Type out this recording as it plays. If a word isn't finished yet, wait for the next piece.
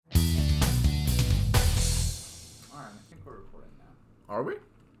we're recording now. Are we?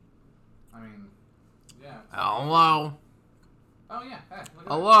 I mean, yeah. Hello. Oh, yeah. Hey, look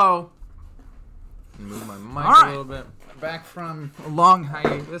at Hello. Move my mic All right. a little bit. that. Back from a long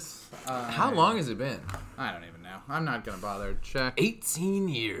hiatus. How long has it been? I don't even know. I'm not going to bother to check. 18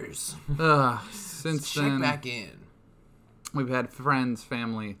 years. Since Check then, back in. we've had friends,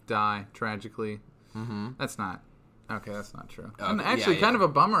 family die tragically. Mm-hmm. That's not true. Okay, And actually, yeah. kind of a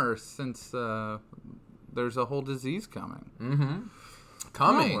bummer since there's a whole disease coming. Mm-hmm.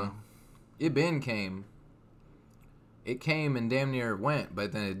 Coming. Oh, well. It came. It came and damn near went,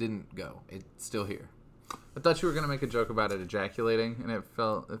 but then it didn't go. It's still here. I thought you were going to make a joke about it ejaculating, and it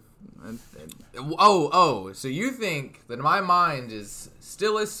felt... So you think that my mind is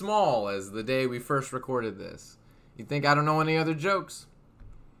still as small as the day we first recorded this? You think I don't know any other jokes?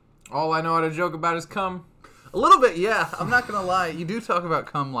 All I know how to joke about is cum. A little bit, yeah. I'm not going to lie. You do talk about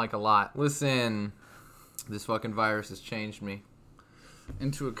cum like a lot. Listen, this fucking virus has changed me.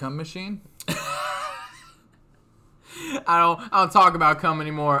 Into a cum machine? I don't talk about cum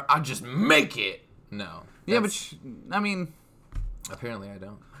anymore. I just make it. No. Yeah, but I mean... Apparently I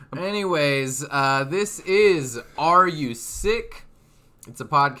don't. Anyways, this is Are You Sick? It's a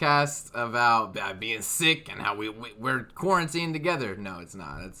podcast about being sick and how we're quarantined together. No, it's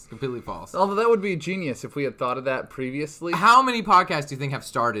not. It's completely false. Although that would be genius if we had thought of that previously. How many podcasts do you think have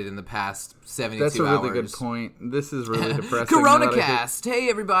started in the past 72 hours? That's a really good point. This is really depressing. CoronaCast. Hey,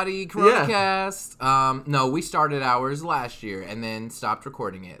 everybody. CoronaCast. No, we started ours last year and then stopped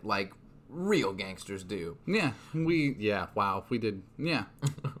recording it like real gangsters do. Yeah. We did. Yeah.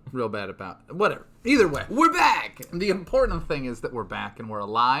 Real bad about whatever. Either way. We're back. The important thing is that we're back and we're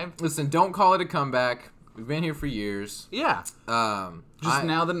alive. Listen, don't call it a comeback. We've been here for years. Yeah. Now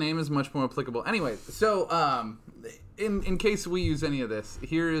the name is much more applicable. Anyway, so in case we use any of this,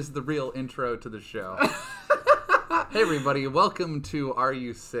 here is the real intro to the show. Hey everybody, welcome to Are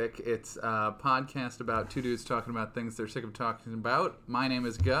You Sick? It's a podcast about two dudes talking about things they're sick of talking about. My name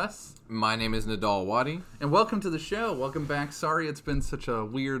is Gus. My name is Nidal Wadi. And welcome to the show. Welcome back. Sorry it's been such a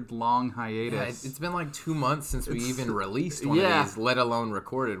weird, long hiatus. Yeah, it's been like 2 months since we even released one of these, let alone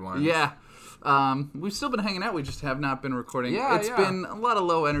recorded one. Yeah. We've still been hanging out. We just have not been recording. Yeah, It's been a lot of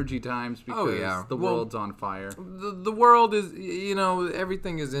low energy times because the world's on fire. The world is,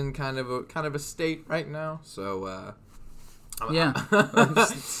 everything is in kind of a state right now. So, yeah.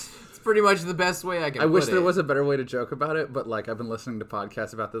 it's pretty much the best way I can put it. I wish there was a better way to joke about it, but I've been listening to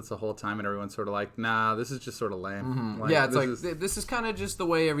podcasts about this the whole time, and everyone's sort of like, nah, this is just sort of lame. Mm-hmm. This is kind of just the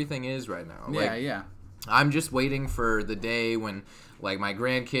way everything is right now. Yeah. I'm just waiting for the day when, my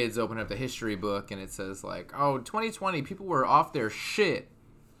grandkids open up the history book and it says, 2020, people were off their shit.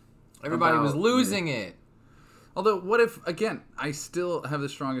 Everybody was losing it. Although, what if, again, I still have the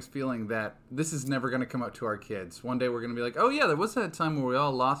strongest feeling that this is never going to come out to our kids. One day we're going to be like, oh yeah, there was that time where we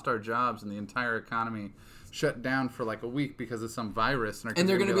all lost our jobs and the entire economy shut down for a week because of some virus. And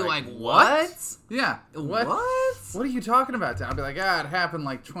they're going to be like, what? Yeah. What? What are you talking about? I'll be like, it happened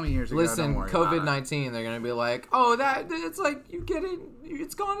 20 years ago. Listen, COVID-19, they're going to be like, oh, it's you get it,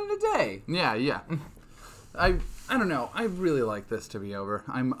 it's gone in a day. Yeah. I don't know. I really like this to be over.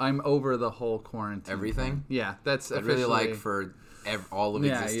 I'm over the whole quarantine. Everything? Thing. Yeah, that's I'd really like for all of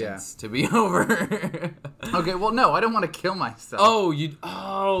existence to be over. Okay, well, no, I don't want to kill myself.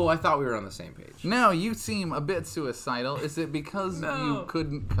 Oh, I thought we were on the same page. No, you seem a bit suicidal. Is it because you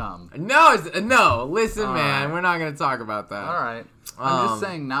couldn't come? No. Listen, all man, right. We're not going to talk about that. All right. I'm just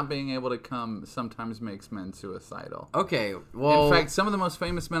saying not being able to come sometimes makes men suicidal. Okay, well... In fact, some of the most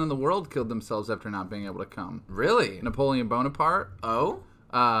famous men in the world killed themselves after not being able to come. Really? Napoleon Bonaparte. Oh?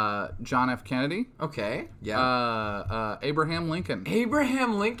 John F. Kennedy. Okay, yeah. Abraham Lincoln.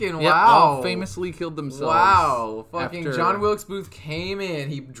 Wow. Yep, all famously killed themselves. Wow. Fucking John Wilkes Booth came in,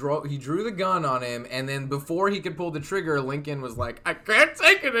 he drew the gun on him, and then before he could pull the trigger, Lincoln was like, I can't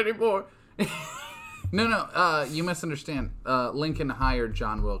take it anymore. No, you misunderstand. Lincoln hired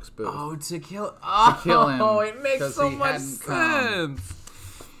John Wilkes Booth. Oh, to kill him. Oh, it makes so much sense.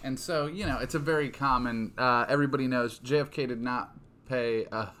 And so, it's a very common, everybody knows JFK did not pay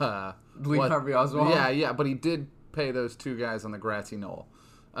Lee Harvey Oswald? Yeah, but he did pay those two guys on the grassy knoll.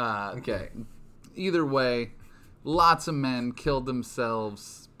 Okay. Either way, lots of men killed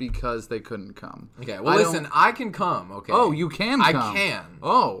themselves because they couldn't come. Okay, well, listen, I can come, okay? Oh, you can come? I can.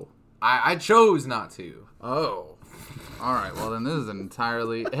 Oh. I chose not to. Oh. All right, well, then this is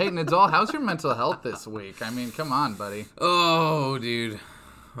entirely... Hey, Nidal, how's your mental health this week? I mean, come on, buddy. Oh, dude.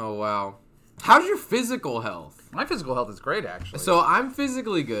 Oh, wow. How's your physical health? My physical health is great, actually. So I'm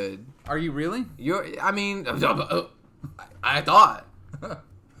physically good. Are you really? I thought.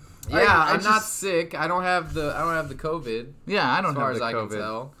 Yeah, I'm not sick. I don't have the COVID. Yeah, I don't as far have as the I COVID. can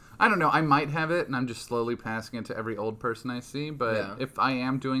tell. I don't know. I might have it, and I'm just slowly passing it to every old person I see. But if I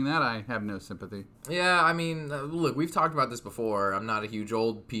am doing that, I have no sympathy. Yeah, I mean, look, we've talked about this before. I'm not a huge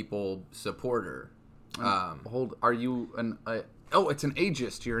old people supporter. Are you an? It's an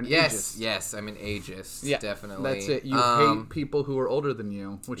ageist. You're an ageist. Yes, I'm an ageist. Yeah, definitely. That's it. You hate people who are older than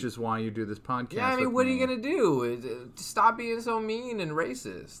you, which is why you do this podcast. Yeah, I mean, what are you gonna do? Stop being so mean and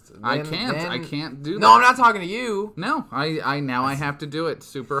racist. I can't do that. No, I'm not talking to you. No, I have to do it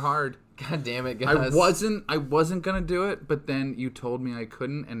super hard. God damn it, guys. I wasn't gonna do it, but then you told me I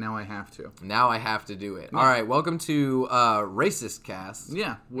couldn't, and now I have to. Now I have to do it. Yeah. All right, welcome to Racist Cast.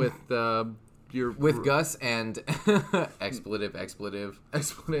 Yeah, with Gus and expletive. I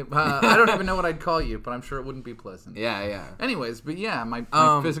don't even know what I'd call you, but I'm sure it wouldn't be pleasant. Yeah. Anyways, but yeah, my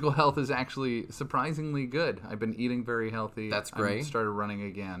physical health is actually surprisingly good. I've been eating very healthy. That's great. I started running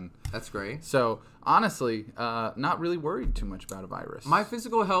again. That's great. So honestly, not really worried too much about a virus. My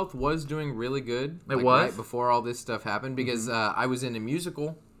physical health was doing really good. It was? Right before all this stuff happened because I was in a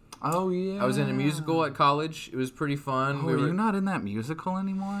musical. Oh, yeah. I was in a musical at college. It was pretty fun. Oh, are you not in that musical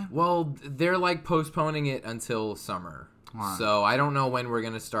anymore? Well, they're like postponing it until summer. Wow. So I don't know when we're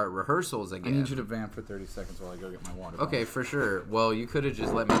going to start rehearsals again. I need you to vamp for 30 seconds while I go get my water bottle. Okay, for sure. Well, you could have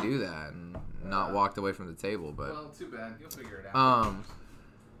just let me do that and not walked away from the table. But well, too bad. You'll figure it out.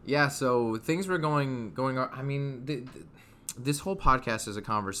 Yeah, so things were going on. I mean, this whole podcast is a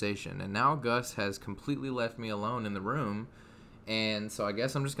conversation. And now Gus has completely left me alone in the room. And so I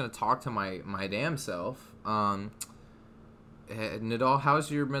guess I'm just going to talk to my damn self. Nidal,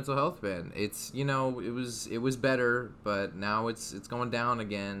 how's your mental health been? It's, it was better, but now it's going down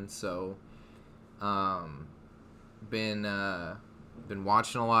again. So been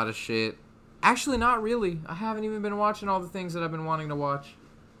watching a lot of shit. Actually, not really. I haven't even been watching all the things that I've been wanting to watch.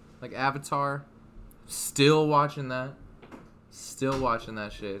 Like Avatar. Still watching that. Still watching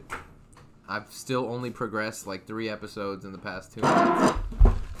that shit. I've still only progressed like 3 episodes in the past 2 months.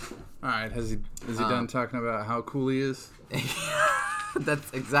 All right, is he done talking about how cool he is?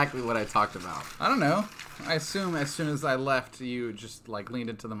 That's exactly what I talked about. I don't know. I assume as soon as I left, you just like leaned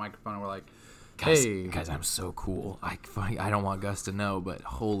into the microphone and were like, "Hey, guys, I'm so cool. I don't want Gus to know, but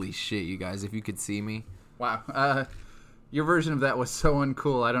holy shit, you guys, if you could see me." Wow. Your version of that was so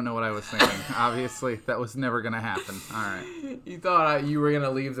uncool. I don't know what I was thinking. Obviously, that was never going to happen. All right. You thought you were going to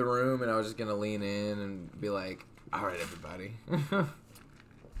leave the room and I was just going to lean in and be like, all right, everybody.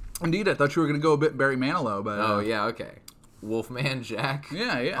 Indeed, I thought you were going to go a bit Barry Manilow. But, oh, yeah, okay. Wolfman Jack.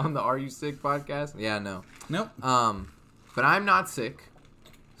 Yeah. On the Are You Sick podcast? Yeah, no. Nope. But I'm not sick.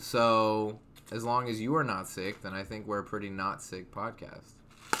 So as long as you are not sick, then I think we're a pretty not sick podcast.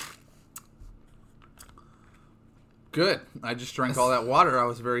 Good. I just drank all that water. I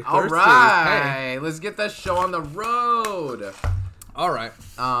was very thirsty. All right. Hey. Let's get that show on the road. All right.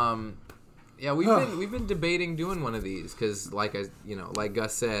 Yeah, we've been debating doing one of these because, like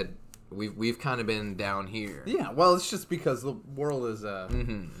Gus said, we've kind of been down here. Yeah. Well, it's just because the world is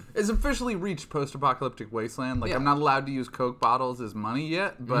officially reached post-apocalyptic wasteland. Like, yeah. I'm not allowed to use Coke bottles as money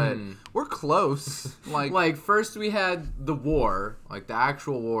yet, but we're close. Like first we had the war, like the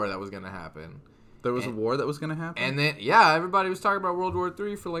actual war that was gonna happen. There was a war that was going to happen? And then, yeah, everybody was talking about World War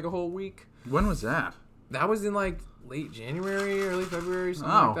III for like a whole week. When was that? That was in like late January, early February,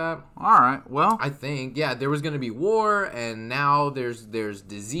 something like that. All right. Well, I think, yeah, there was going to be war, and now there's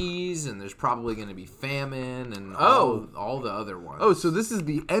disease, and there's probably going to be famine, and all the other ones. Oh, so this is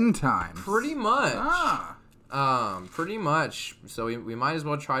the end times. Pretty much. Pretty much. So we might as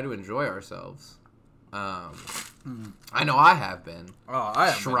well try to enjoy ourselves. I know I have been. Oh, I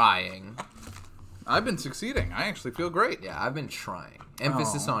have trying. I've been succeeding. I actually feel great. Yeah, I've been trying.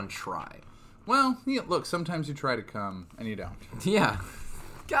 Emphasis on try. Well, yeah, look, sometimes you try to come and you don't. Yeah.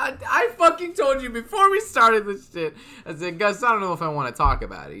 God, I fucking told you before we started this shit. I said, Gus, I don't know if I want to talk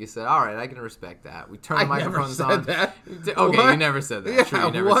about it. You said, all right, I can respect that. We turned the microphones on. That. Okay, what? You never said that. Yeah, True,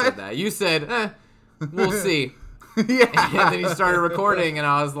 you never said that. You said, we'll see. Yeah. And then you started recording, and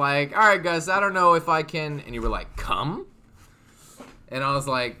I was like, all right, Gus, I don't know if I can. And you were like, come? And I was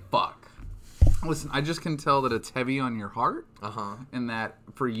like, fuck. Listen, I just can tell that it's heavy on your heart. And that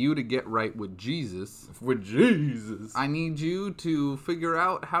for you to get right with Jesus, I need you to figure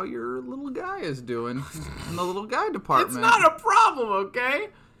out how your little guy is doing in the little guy department. It's not a problem, okay?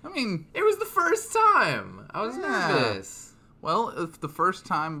 I mean, it was the first time. I was nervous. Well, if the first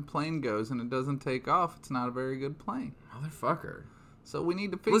time a plane goes and it doesn't take off, it's not a very good plane. Motherfucker. So we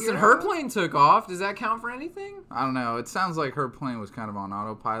need to figure out... Listen, her plane took off. Does that count for anything? I don't know. It sounds like her plane was kind of on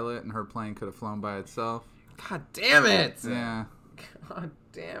autopilot and her plane could have flown by itself. God damn it. Yeah. God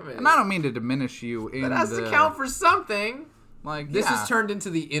damn it. And I don't mean to diminish you in That has to count for something. Like, this has turned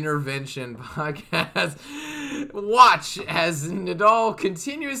into the intervention podcast. Watch as Nidal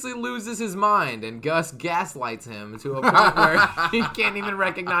continuously loses his mind and Gus gaslights him to a point where he can't even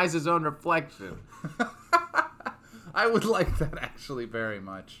recognize his own reflection. I would like that actually very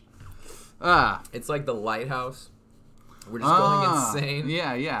much. It's like the lighthouse. We're just going insane.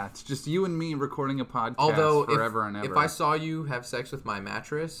 Yeah. It's just you and me recording a podcast forever and ever. If I saw you have sex with my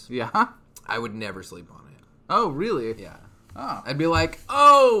mattress, I would never sleep on it. Oh, really? Yeah. Oh. I'd be like,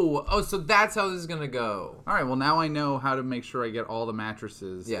 so that's how this is going to go. All right, well, now I know how to make sure I get all the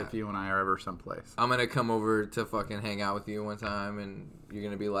mattresses if you and I are ever someplace. I'm going to come over to fucking hang out with you one time, and you're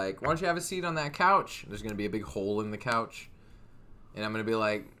going to be like, why don't you have a seat on that couch? There's going to be a big hole in the couch. And I'm going to be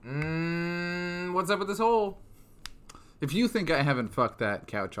like, what's up with this hole? If you think I haven't fucked that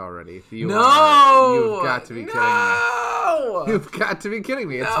couch already, you've got to be kidding me. You've got to be kidding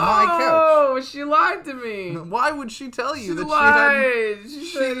me. It's my couch. Oh, she lied to me. Why would she tell you that lied. She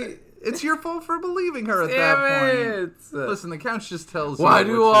said it's your fault for believing her at Damn that point. Listen, the couch just tells you. Why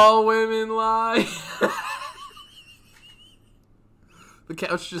do all women lie? The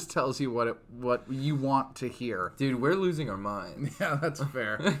couch just tells you what you want to hear. Dude, we're losing our minds. Yeah, that's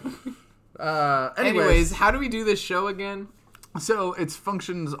fair. Anyways, how do we do this show again? So it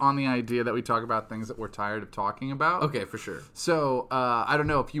functions on the idea that we talk about things that we're tired of talking about. Okay, for sure. So I don't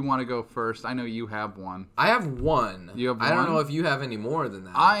know if you want to go first. I know you have one. I have one. You have one? I don't know if you have any more than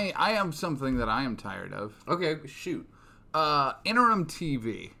that. I have something that I am tired of. Okay, shoot. Interim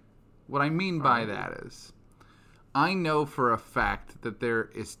TV. What I mean by that is, I know for a fact that there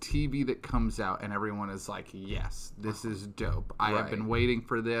is TV that comes out and everyone is like, yes, this is dope. I have been waiting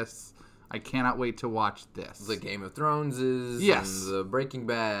for this. I cannot wait to watch this. The Game of Throneses, and the Breaking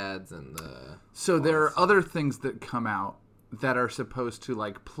Bads, and the... So there are other things that come out that are supposed to,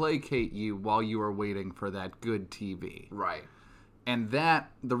 like, placate you while you are waiting for that good TV. Right. And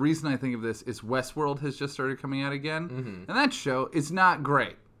the reason I think of this is Westworld has just started coming out again. And that show is not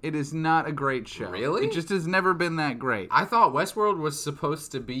great. It is not a great show. Really? It just has never been that great. I thought Westworld was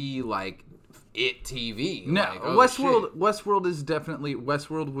supposed to be, like... It TV. No, like, Westworld is definitely...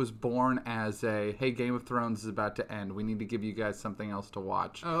 Westworld was born as a, hey, Game of Thrones is about to end. We need to give you guys something else to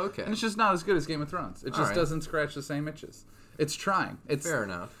watch. Oh, okay. And it's just not as good as Game of Thrones. It just doesn't scratch the same itches. It's trying. It's fair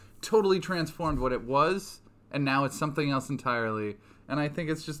enough. Totally transformed what it was, and now it's something else entirely. And I think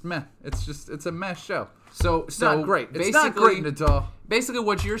it's just meh. It's a meh show. So not great. It's not great at all. Basically,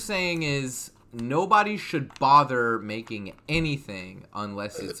 what you're saying is nobody should bother making anything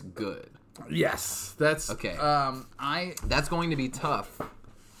unless it's good. Yes, that's okay. That's going to be tough.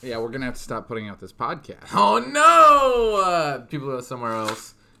 Yeah, we're gonna have to stop putting out this podcast. Oh no! People somewhere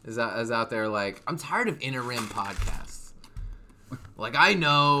else is out there like, I'm tired of interim podcasts. Like, I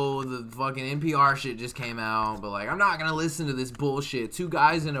know the fucking NPR shit just came out, but like, I'm not gonna listen to this bullshit. Two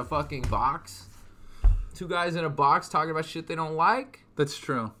guys in a fucking box. Two guys in a box talking about shit they don't like. That's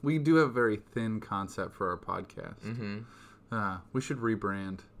true. We do have a very thin concept for our podcast. We should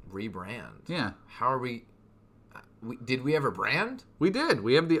rebrand. Rebrand? Yeah. How are we... Did we ever brand? We did.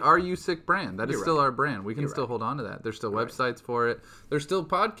 We have the Are You Sick brand. That is still our brand. We can still hold on to that. There's still websites for it. There's still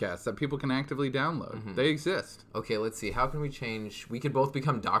podcasts that people can actively download. They exist. Okay, let's see. How can we change... We could both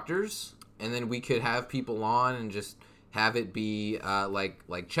become doctors, and then we could have people on and just have it be like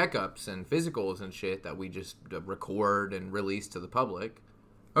checkups and physicals and shit that we just record and release to the public.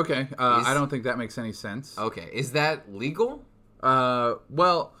 Okay. I don't think that makes any sense. Okay. Is that legal?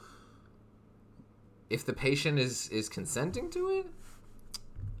 Well... If the patient is consenting to it,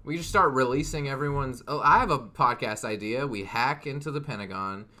 we just start releasing everyone's... Oh, I have a podcast idea. We hack into the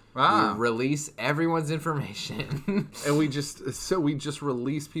Pentagon. We release everyone's information. And we just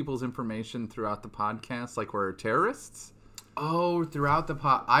release people's information throughout the podcast like we're terrorists? Oh, throughout the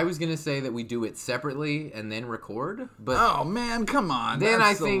I was gonna say that we do it separately and then record, but oh man, come on! Then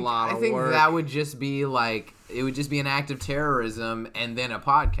That's I think a lot of work. That would just be like it would just be an act of terrorism and then a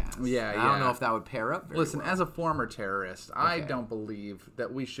podcast. Yeah, I don't know if that would pair up. Listen, well. As a former terrorist, I don't believe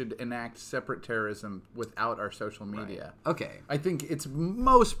that we should enact separate terrorism without our social media. Right. Okay, I think it's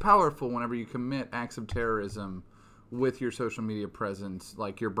most powerful whenever you commit acts of terrorism with your social media presence,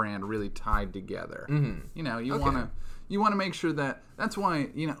 like your brand really tied together. You know, you want to make sure that's why,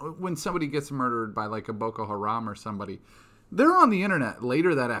 you know, when somebody gets murdered by like a Boko Haram or somebody, they're on the internet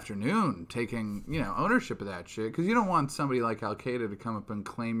later that afternoon taking, you know, ownership of that shit, because you don't want somebody like Al Qaeda to come up and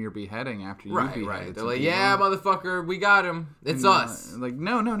claim your beheading after you beheaded. Right. They're like, yeah, motherfucker, we got him. It's us. Like,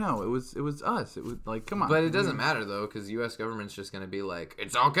 no, it was us. It was like, come on. But it doesn't matter though, because the U.S. government's just gonna be like,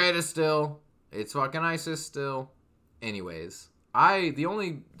 it's Al Qaeda still, it's fucking ISIS still. Anyways, The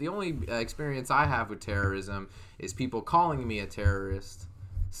only experience I have with terrorism is people calling me a terrorist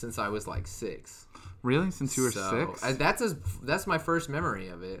since I was like 6. Really? Since you were 6? That's my first memory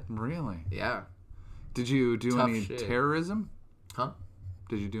of it. Really? Yeah. Did you do Tough any shit. terrorism? Huh?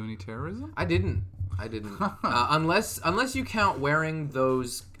 Did you do any terrorism? I didn't. Unless you count wearing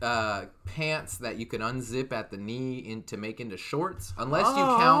those pants that you can unzip at the knee to make into shorts. Unless you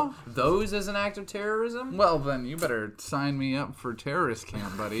count those as an act of terrorism. Well, then you better sign me up for terrorist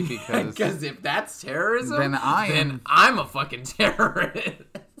camp, buddy, because if that's terrorism, then I'm a fucking terrorist.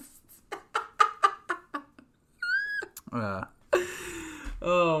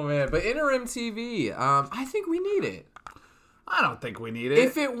 Oh man, but interim TV, I think we need it. I don't think we need it.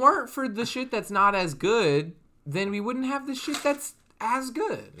 If it weren't for the shit that's not as good, then we wouldn't have the shit that's as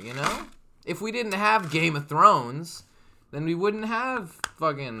good, you know? If we didn't have Game of Thrones, then we wouldn't have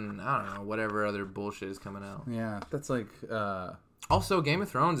fucking, I don't know, whatever other bullshit is coming out. Yeah, that's like, Also, Game of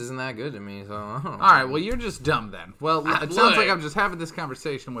Thrones isn't that good to me, so I don't know. Alright, well, you're just dumb then. Well, it sounds like I'm just having this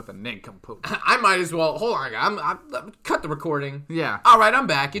conversation with a nincompoop. I might as well, hold on, I'm cut the recording. Yeah. Alright, I'm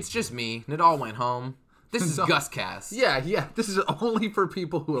back. It's just me. Nidal went home. This is Guscast. Yeah. This is only for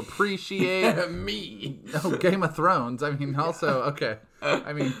people who appreciate me. Oh, Game of Thrones. I mean, also, okay.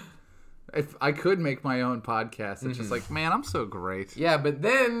 I mean, if I could make my own podcast, it's just like, man, I'm so great. Yeah, but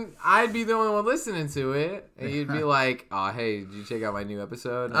then I'd be the only one listening to it, and you'd be like, "Oh, hey, did you check out my new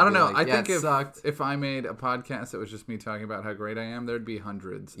episode?" And I don't know. Like, I think sucked. if I made a podcast that was just me talking about how great I am, there'd be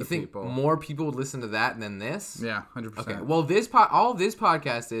hundreds of people. You think more people would listen to that than this? Yeah, 100%. Okay. Well, all this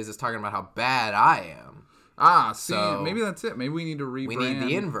podcast is talking about how bad I am. See, maybe that's it. Maybe we need to rebrand. We need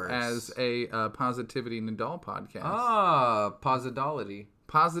the inverse as a Positivity Nidal podcast. Posidality.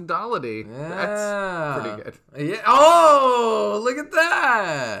 Posidality. Yeah. That's pretty good. Yeah. Oh, look at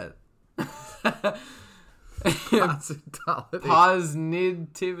that. Posidality.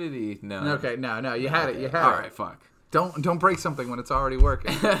 Positivity. No. Okay, no. You had it. You had it. All right, fuck. Don't break something when it's already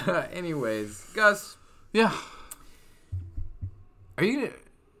working. Anyways, Gus. Yeah. Are you gonna...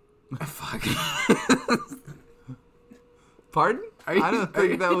 Fuck. Pardon? I don't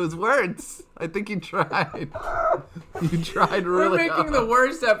think that was words. I think you tried. You tried really We're making hard. the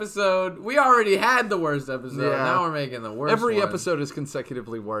worst episode. We already had the worst episode. Yeah. Now we're making the worst Every one. episode is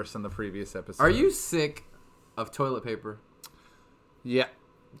consecutively worse than the previous episode. Are you sick of toilet paper? Yeah.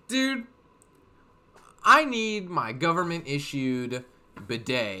 Dude, I need my government-issued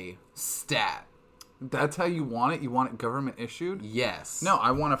bidet stat. That's how you want it? You want it government issued? Yes. No,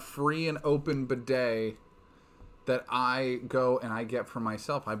 I want a free and open bidet that I go and I get for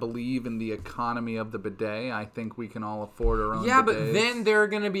myself. I believe in the economy of the bidet. I think we can all afford our own Yeah, bidets. but then there are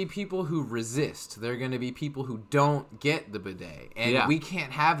going to be people who resist. There are going to be people who don't get the bidet. And we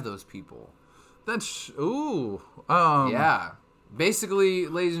can't have those people. That's... Ooh. Yeah. Basically,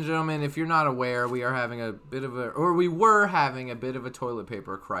 ladies and gentlemen, if you're not aware, we were having a bit of a toilet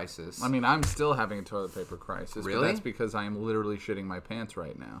paper crisis. I mean, I'm still having a toilet paper crisis. Really? But that's because I am literally shitting my pants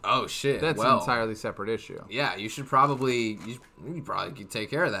right now. Oh, shit. That's an entirely separate issue. Yeah, you should probably... You probably could take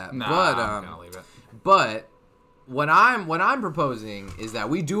care of that. Nah, but, I'm going to leave it. But what I'm proposing is that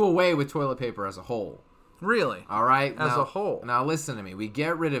we do away with toilet paper as a whole. Really? All right? As a whole? Now, listen to me. We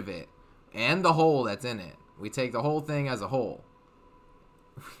get rid of it and the hole that's in it. We take the whole thing as a whole.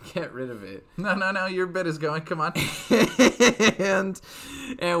 Get rid of it. No. Your bit is going. Come on.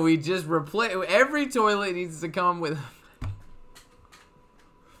 and we just replace... Every toilet needs to come with...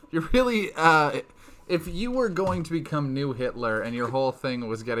 You're really... if you were going to become new Hitler and your whole thing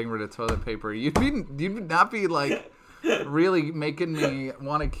was getting rid of toilet paper, you'd not be, like, really making me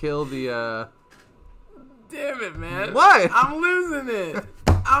want to kill the... Damn it, man. What? I'm losing it.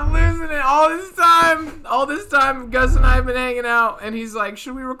 All this time, Gus and I have been hanging out, and he's like,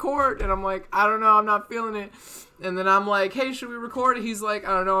 should we record? And I'm like, I don't know, I'm not feeling it. And then I'm like, hey, should we record? He's like,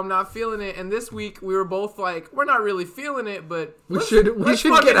 I don't know, I'm not feeling it. And this week, we were both like, we're not really feeling it, but we should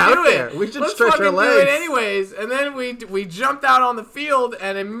get out there. We should stretch our legs. Do it anyways. And then we jumped out on the field,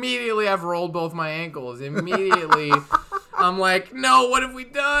 and immediately I've rolled both my ankles. Immediately, I'm like, no, what have we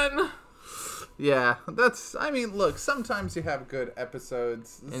done? Yeah, look, sometimes you have good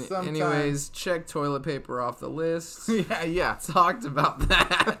episodes. Anyways, check toilet paper off the list. Yeah. Talked about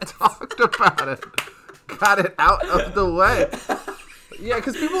that. Talked about it. Got it out of the way. Yeah,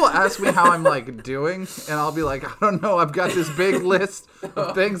 because people will ask me how I'm, like, doing, and I'll be like, I don't know, I've got this big list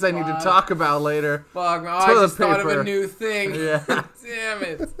of things I need to talk about later. Fuck, I just thought of a new thing. Yeah. Damn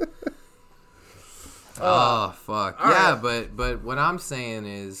it. Oh, fuck. All yeah, right. but what I'm saying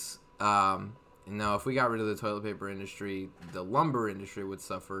is... if we got rid of the toilet paper industry, the lumber industry would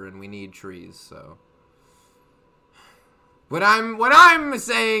suffer, and we need trees, so... What I'm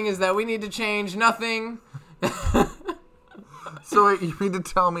saying is that we need to change nothing. So wait, you mean to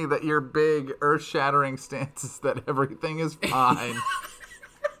tell me that your big earth-shattering stance is that everything is fine?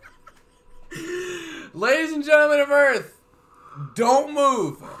 Ladies and gentlemen of Earth, don't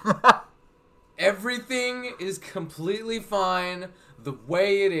move. Everything is completely fine the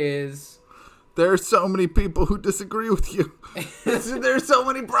way it is. There are so many people who disagree with you. There's so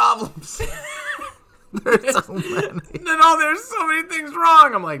many problems. There's so many. No, there's so many things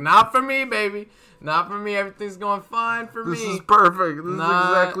wrong. I'm like, not for me, baby. Not for me. Everything's going fine for me. This is perfect. This is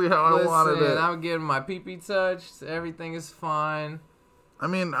exactly how I wanted it. I'm getting my pee-pee touched. Everything is fine. I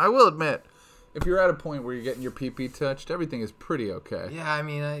mean, I will admit, if you're at a point where you're getting your pee-pee touched, everything is pretty okay. Yeah, I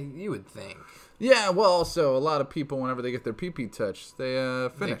mean, you would think. Yeah, well, also, a lot of people, whenever they get their pee-pee touched, they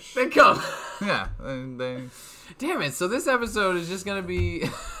finish. They come. Yeah, and they... Damn it, so this episode is just going to be...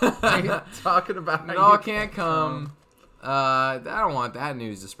 talking about... No, can't come. I don't want that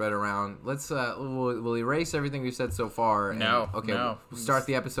news to spread around. Let's we'll erase everything we've said so far. No. We'll start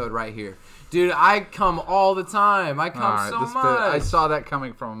the episode right here. Dude, I come all the time. I come so much. I saw that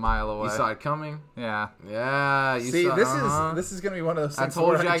coming from a mile away. You saw it coming? Yeah. Yeah. This is gonna be one of those things. I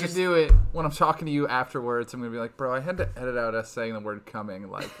told you I could do it. When I'm talking to you afterwards, I'm gonna be like, bro, I had to edit out us saying the word coming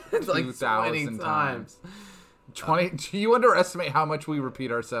like 2,000 times. 20. You underestimate how much we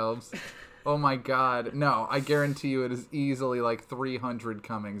repeat ourselves. Oh my god. No, I guarantee you it is easily like 300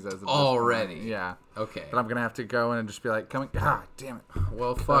 comings as of already. Yeah. Okay. But I'm going to have to go in and just be like, coming. Ah, damn it.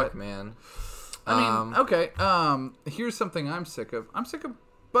 Well, fuck, man. I mean, okay. Here's something I'm sick of. I'm sick of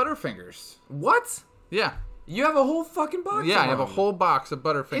Butterfingers. What? Yeah. You have a whole fucking box Yeah, I have a whole box of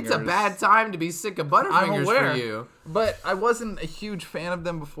Butterfingers. It's a bad time to be sick of Butterfingers for you. But I wasn't a huge fan of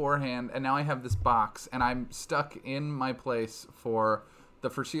them beforehand, and now I have this box, and I'm stuck in my place for the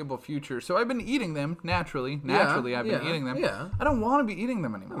foreseeable future. So I've been eating them naturally. I've been eating them. Yeah. I don't want to be eating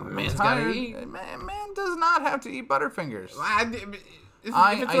them anymore. Man's gotta eat. Man does not have to eat Butterfingers. I think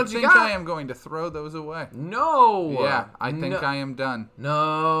I am going to throw those away. No. Yeah, I think I am done.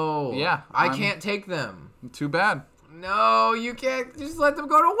 No. Yeah. I can't take them. Too bad. No, you can't just let them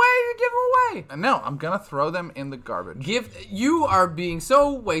go to waste. You give them away. No, I'm going to throw them in the garbage. You are being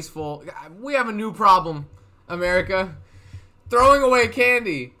so wasteful. We have a new problem, America. Throwing away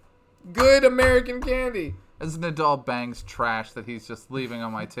candy. Good American candy. As Nidal bangs trash that he's just leaving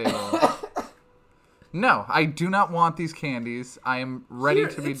on my table. No, I do not want these candies. I am ready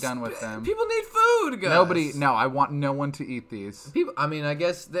to be done with them. People need food, guys. I want no one to eat these. I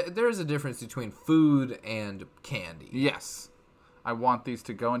guess there is a difference between food and candy. Yes. I want these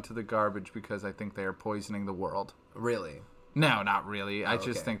to go into the garbage because I think they are poisoning the world. Really? No, not really. I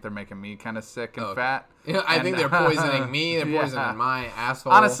just think they're making me kind of sick and fat. Yeah, I think they're poisoning me. They're poisoning my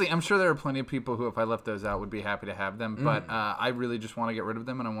asshole. Honestly, I'm sure there are plenty of people who, if I left those out, would be happy to have them. But I really just want to get rid of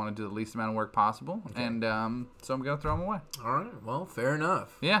them, and I want to do the least amount of work possible. Okay. And so I'm going to throw them away. All right. Well, fair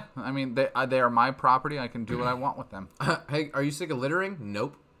enough. Yeah. I mean, they are my property. I can do what I want with them. Hey, are you sick of littering?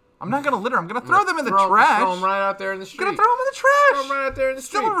 Nope. I'm not going to litter. I'm going to throw them in the trash. Throw them right out there in the street. I'm going to throw them in the trash. Throw them right out there in the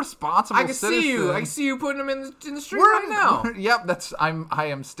street. Still a responsible citizen. I can see you putting them in the street right now. Yep, I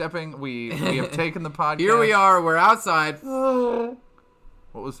am stepping. We have taken the podcast. Here we are. We're outside. What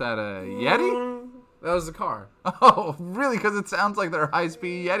was that, a Yeti? That was the car. Oh, really? Because it sounds like they're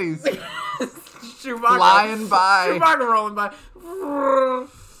high-speed Yetis. Chewbacca. Flying by. Chewbacca rolling by.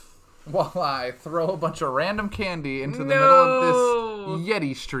 While I throw a bunch of random candy into the middle of this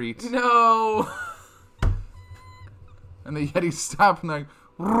Yeti street. No. And the Yetis stop and they're like,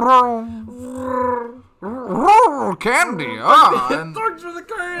 candy. And thanks for the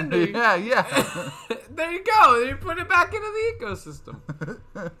candy. Yeah. There you go. You put it back into the ecosystem.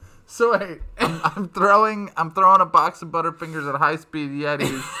 So wait, I'm throwing a box of Butterfingers at high-speed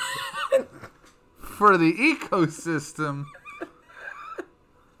Yetis for the ecosystem.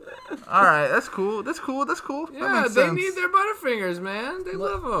 All right, that's cool. Yeah, they need their Butterfingers, man. They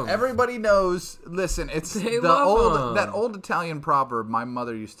love them. Everybody knows. Listen, it's that old Italian proverb my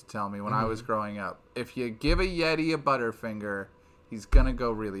mother used to tell me when I was growing up. If you give a Yeti a Butterfinger, he's gonna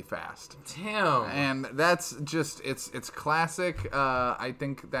go really fast. Damn. And that's just it's classic. I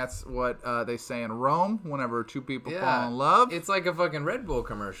think that's what they say in Rome whenever two people fall in love. It's like a fucking Red Bull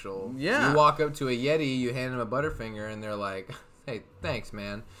commercial. Yeah. You walk up to a Yeti, you hand him a Butterfinger, and they're like, "Hey, thanks,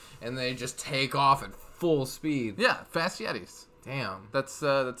 man," and they just take off at full speed. Yeah, fast Yetis. Damn. That's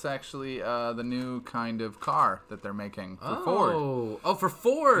actually the new kind of car that they're making for Ford. Oh, for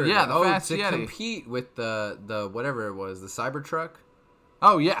Ford. Yeah, the fast to Yeti. compete with the whatever it was, the Cybertruck.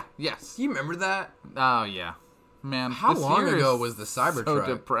 Oh yeah, yes. Do you remember that? Oh yeah. Man, how this long year ago is was the Cybertruck?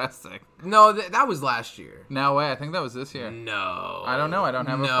 So depressing. No, that was last year. No way. I think that was this year. No. I don't know. I don't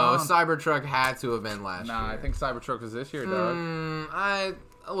have a No, phone. Cybertruck had to have been last year. Nah, I think Cybertruck was this year, dog.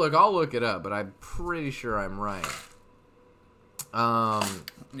 I'll look it up, but I'm pretty sure I'm right.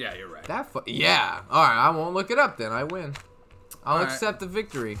 Yeah, you're right. Yeah. All right, I won't look it up then. I win. I'll All right. accept the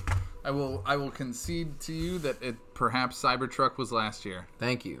victory. I will concede to you that it perhaps Cybertruck was last year.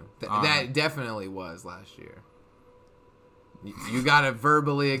 Thank you. That definitely was last year. You gotta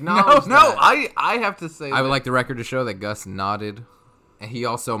verbally acknowledge No, that. I have to say I would like the record to show that Gus nodded. And he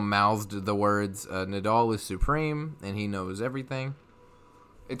also mouthed the words, Nidal is supreme, and he knows everything.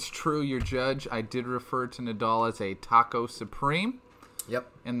 it's true, your judge. I did refer to Nidal as a taco supreme.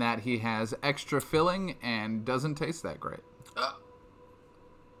 Yep. In that he has extra filling and doesn't taste that great. All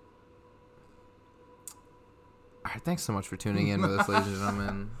right, thanks so much for tuning in with us, ladies and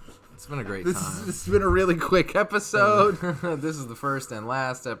gentlemen. It's been a great time. This has been a really quick episode. This is the first and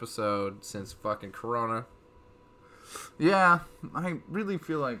last episode since fucking Corona. Yeah, I really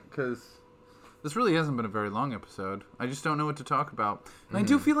feel like, because this really hasn't been a very long episode. I just don't know what to talk about. And I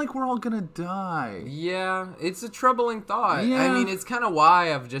do feel like we're all gonna die. Yeah, it's a troubling thought. Yeah. I mean, it's kind of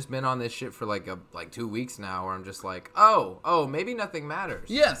why I've just been on this shit for like 2 weeks now, where I'm just like, oh, maybe nothing matters.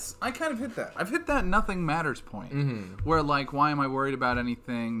 Yes, I kind of hit that. I've hit that nothing matters point. Where, like, why am I worried about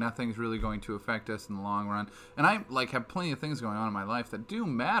anything? Nothing's really going to affect us in the long run. And I, like, have plenty of things going on in my life that do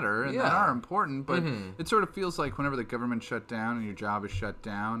matter and that are important, but it sort of feels like whenever the government shut down and your job is shut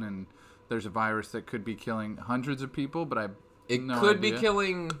down and there's a virus that could be killing hundreds of people, but It could be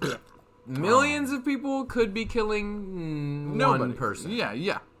killing millions of people, could be killing one person.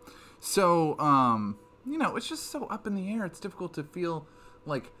 Yeah. So, it's just so up in the air. It's difficult to feel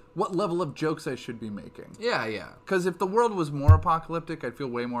like what level of jokes I should be making. Yeah. Because if the world was more apocalyptic, I'd feel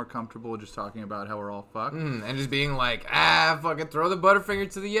way more comfortable just talking about how we're all fucked. And just being like, fucking throw the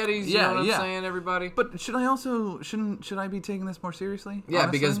Butterfinger to the Yetis. You know what I'm saying, everybody? But should I be taking this more seriously? Yeah,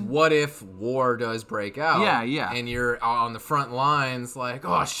 honestly? because what if war does break out? Yeah. And you're on the front lines like,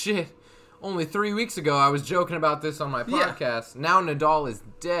 oh, shit. Only 3 weeks ago, I was joking about this on my podcast. Yeah. Now Nidal is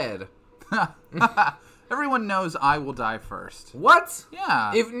dead. Everyone knows I will die first. What?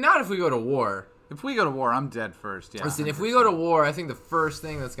 Yeah. If we go to war. If we go to war, I'm dead first. Yeah. Listen, if we go to war, I think the first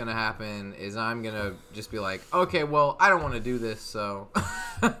thing that's gonna happen is I'm gonna just be like, okay, well, I don't want to do this, so.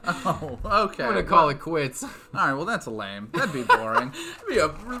 Oh, okay. I'm gonna call it quits. All right. Well, that's lame. That'd be boring. That'd be a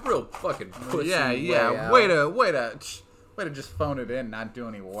real fucking pussy. Yeah. Way to just phone it in, not do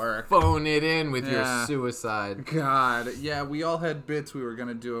any work. Phone it in with your suicide. God, yeah, we all had bits we were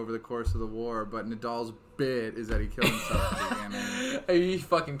gonna do over the course of the war, but Nidal's bit is that he killed himself at the beginning. He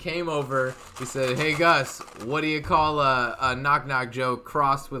fucking came over. He said, "Hey Gus, what do you call a knock knock joke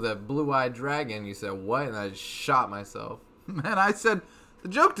crossed with a blue-eyed dragon?" You said, "What?" And I just shot myself. Man, I said. The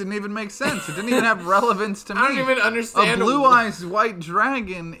joke didn't even make sense. It didn't even have relevance to me. I don't even understand. A blue-eyed white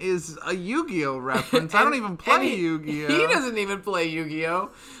dragon is a Yu-Gi-Oh reference. I don't even play Yu-Gi-Oh. He doesn't even play Yu-Gi-Oh.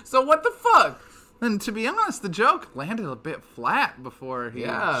 So what the fuck? And to be honest, the joke landed a bit flat before he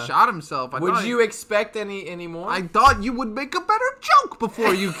Yeah. shot himself. Would you expect any more? I thought you would make a better joke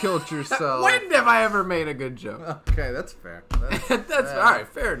before you killed yourself. When have I ever made a good joke? Okay, that's fair. That's all right.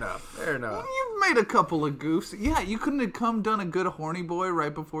 Fair enough. You've made a couple of goofs. Yeah, you couldn't have done a good horny boy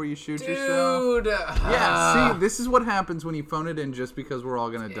right before you shoot yourself. Dude. Yeah, see, this is what happens when you phone it in just because we're all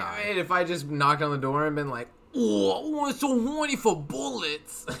gonna die. If I just knocked on the door and been like, "Oh, I'm so horny for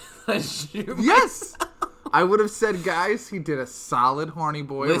bullets," I shoot Yes. I would have said, guys, he did a solid horny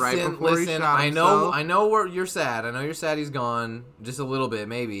boy right before he shot himself. I know where you're sad. I know you're sad he's gone. Just a little bit,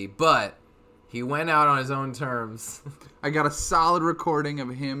 maybe. But he went out on his own terms. I got a solid recording of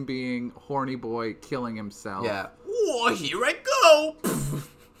him being horny boy killing himself. Yeah. Oh, here I go.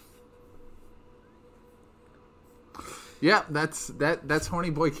 Yeah, that's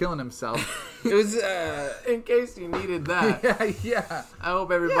horny boy killing himself. It was in case you needed that. Yeah. I hope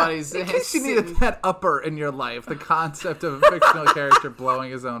everybody's in case you needed that upper in your life, the concept of a fictional character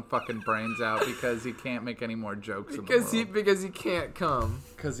blowing his own fucking brains out because he can't make any more jokes in the world. Because he can't come.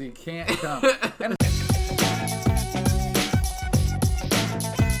 Because he can't come. And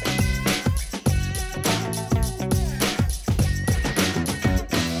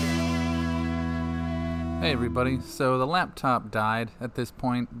hey everybody, so the laptop died at this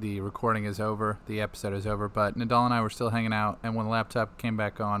point. The recording is over, the episode is over, but Nidal and I were still hanging out, and when the laptop came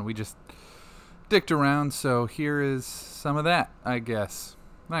back on, we just dicked around, so here is some of that, I guess.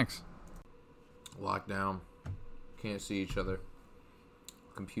 Thanks. Lockdown. Can't see each other.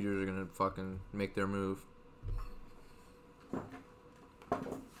 Computers are gonna fucking make their move.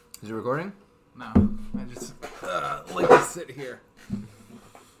 Is it recording? No. I just like to sit here.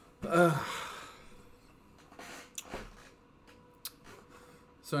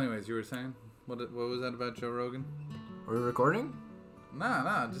 So anyways, you were saying? What was that about Joe Rogan? Are we recording?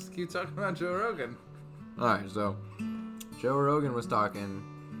 Nah, just keep talking about Joe Rogan. Alright, so Joe Rogan was talking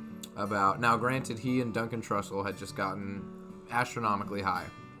about... Now, granted, he and Duncan Trussell had just gotten astronomically high.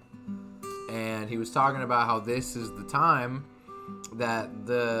 And he was talking about how this is the time that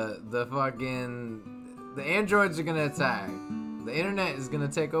the fucking... The androids are gonna attack. The internet is gonna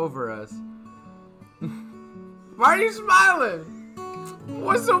take over us. Why are you smiling?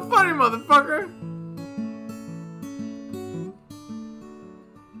 What's so funny, motherfucker?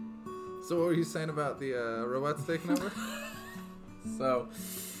 So what were you saying about the robots taking over? So,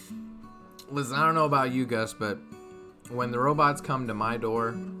 listen, I don't know about you, Gus, but when the robots come to my door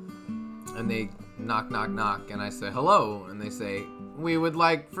and they knock, knock, knock, and I say hello, and they say, we would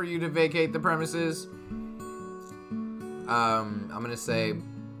like for you to vacate the premises, I'm going to say,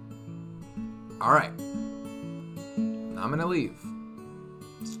 all right, I'm going to leave.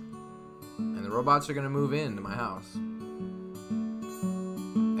 And the robots are going to move into my house. And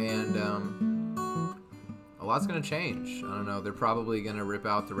a lot's going to change. I don't know. They're probably going to rip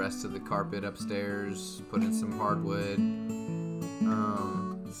out the rest of the carpet upstairs, put in some hardwood.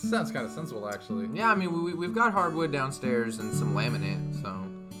 Sounds kind of sensible, actually. Yeah, I mean, we've got hardwood downstairs and some laminate, so...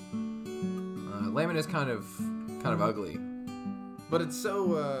 laminate's kind of ugly. But it's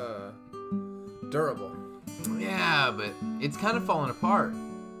so, durable. Yeah, but it's kind of falling apart.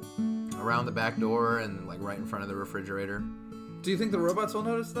 Around the back door and, like, right in front of the refrigerator. Do you think the robots will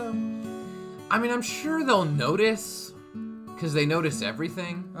notice, though? I mean, I'm sure they'll notice, because they notice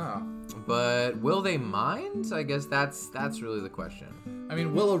everything. Oh. But will they mind? I guess that's really the question. I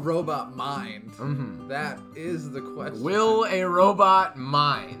mean, will a robot mind? Mm-hmm. That is the question. Will a robot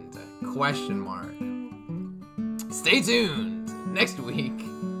mind? Question mark. Stay tuned. Next week,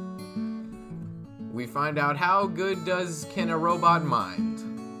 we find out how good can a robot mind.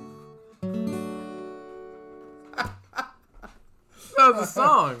 That was a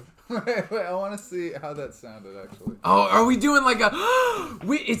song. Wait, I want to see how that sounded, actually. Oh, are we doing like a...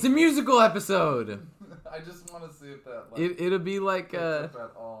 it's a musical episode. I just want to see if that... It'll be like... At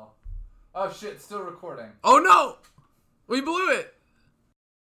all. Oh, shit, still recording. Oh, no! We blew it!